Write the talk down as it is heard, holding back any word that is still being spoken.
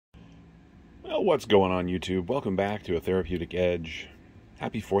What's going on, YouTube? Welcome back to A Therapeutic Edge.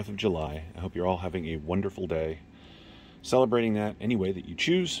 Happy 4th of July. I hope you're all having a wonderful day. Celebrating that any way that you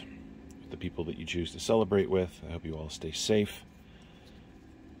choose, with the people that you choose to celebrate with. I hope you all stay safe.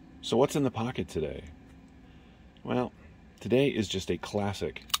 So what's in the pocket today? Well, today is just a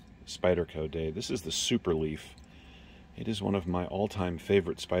classic Spyderco day. This is the Superleaf. It is one of my all-time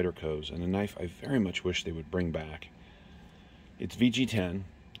favorite Spydercos, and a knife I very much wish they would bring back. It's VG10.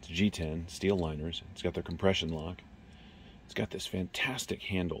 It's G10 steel liners. It's got their compression lock. It's got this fantastic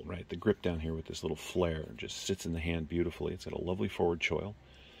handle, right? The grip down here with this little flare just sits in the hand beautifully. It's got a lovely forward choil.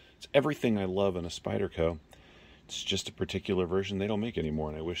 It's everything I love in a Spyderco. It's just a particular version they don't make anymore,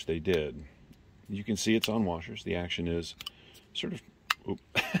 and I wish they did. You can see it's on washers. The action is sort of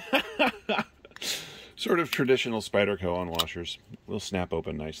sort of traditional Spyderco on washers. Will snap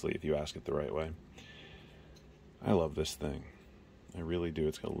open nicely if you ask it the right way. I love this thing. I really do.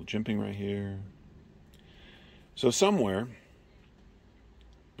 It's got a little jimping right here. So somewhere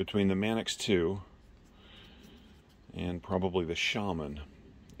between the Mannix 2 and probably the Shaman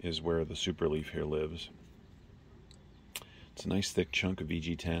is where the Superleaf here lives. It's a nice thick chunk of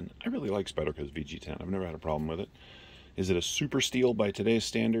VG10. I really like Spyderco's VG10. I've never had a problem with it. Is it a super steel by today's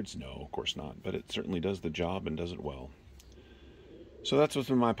standards? No, of course not. But it certainly does the job and does it well. So that's what's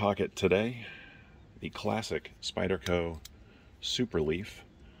in my pocket today. The classic Spyderco Superleaf.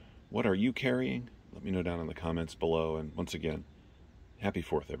 What are you carrying? Let me know down in the comments below. And once again, happy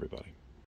 4th, everybody.